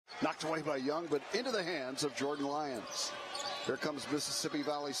Knocked away by Young, but into the hands of Jordan Lyons. Here comes Mississippi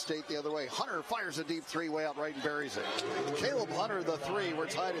Valley State the other way. Hunter fires a deep three way out right and buries it. Caleb Hunter, the three. We're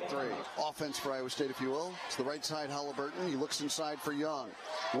tied at 3. Offense for Iowa State, if you will. It's the right side, Halliburton. He looks inside for Young.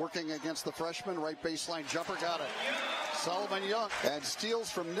 Working against the freshman. Right baseline jumper. Got it. Solomon Young. And steals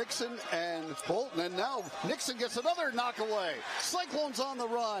from Nixon and Bolton. And now Nixon gets another knockaway. Cyclones on the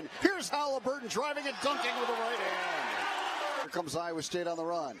run. Here's Halliburton driving and dunking with the right hand. Here comes Iowa State on the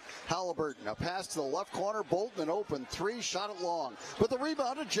run. Halliburton, a pass to the left corner. Bolton, an open 3, shot it long. But the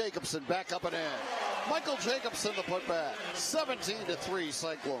rebound to Jacobson, back up and in. Michael Jacobson, the putback. 17-3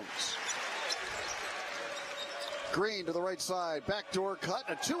 Cyclones. Green to the right side, backdoor cut,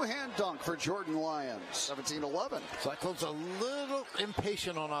 a 2-hand dunk for Jordan Lyons. 17-11. Cyclones a little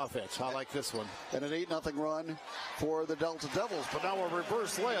impatient on offense. I like this one. And an 8-0 run for the Delta Devils. But now a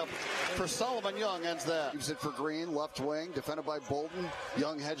reverse layup for Solomon Young ends that. Leaves it for Green, left wing, defended by Bolton.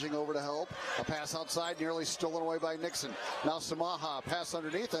 Young hedging over to help. A pass outside, nearly stolen away by Nixon. Now Samaha, pass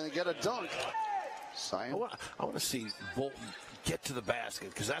underneath, and they get a dunk. I want to see Bolton get to the basket,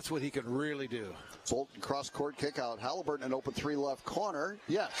 because that's what he can really do. Bolton cross-court kick out. Halliburton an open 3 left corner.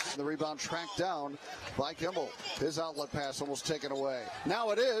 Yes. The rebound tracked down by Kimball. His outlet pass almost taken away. Now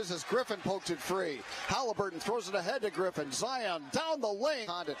it is as Griffin poked it free. Halliburton throws it ahead to Griffin. Zion down the lane.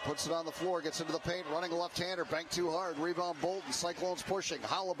 Condit puts it on the floor, gets into the paint, running a left-hander, banked too hard. Rebound Bolton. Cyclones pushing.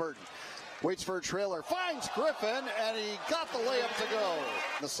 Halliburton waits for a trailer, finds Griffin, and he got the layup to go.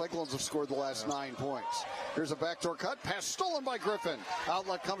 The Cyclones have scored the last 9 points. Here's a backdoor cut, pass stolen by Griffin.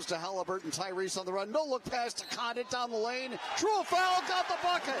 Outlet comes to Halliburton, Tyrese on the run. No look pass to Condit down the lane. Drew a foul, got the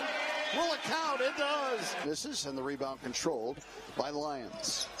bucket. Will it count? It does. Misses, and the rebound controlled by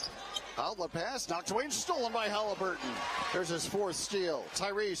Lyons. Outlet pass, knocked away and stolen by Halliburton. There's his 4th steal.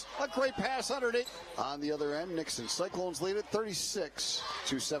 Tyrese, a great pass underneath. On the other end, Nixon. Cyclones lead it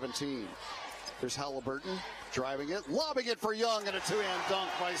 36-17. There's Halliburton driving it, lobbing it for Young, and a 2-hand dunk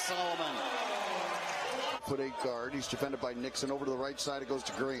by Solomon. 4'8" guard. He's defended by Nixon. Over to the right side, it goes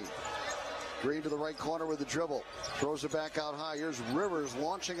to Green. Green to the right corner with the dribble. Throws it back out high. Here's Rivers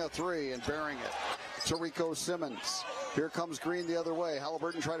launching a 3 and burying it. To Rico Simmons. Here comes Green the other way.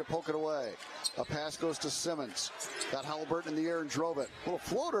 Halliburton tried to poke it away. A pass goes to Simmons. Got Halliburton in the air and drove it. Well, a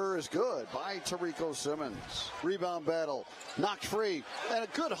floater is good by Tarico Simmons. Rebound battle. Knocked free. And a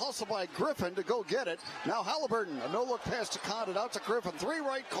good hustle by Griffin to go get it. Now Halliburton. A no-look pass to Condit. Out to Griffin. 3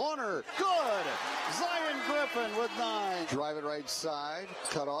 right corner. Good. Zion Griffin with 9. Drive it right side.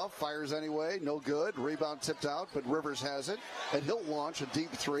 Cut off. Fires anyway. No good. Rebound tipped out, but Rivers has it. And he'll launch a deep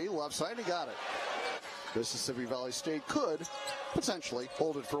 3. Left side. He got it. Mississippi Valley State could potentially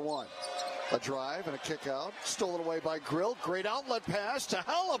hold it for 1. A drive and a kick out. Stolen away by Grill. Great outlet pass to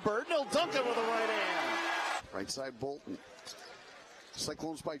Halliburton. He'll dunk it with the right hand. Right side Bolton.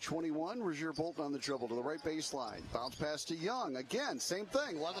 Cyclones by 21. Rozier Bolton on the dribble to the right baseline. Bounce pass to Young. Again, same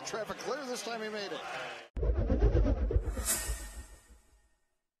thing. A lot of traffic clear. This time he made it.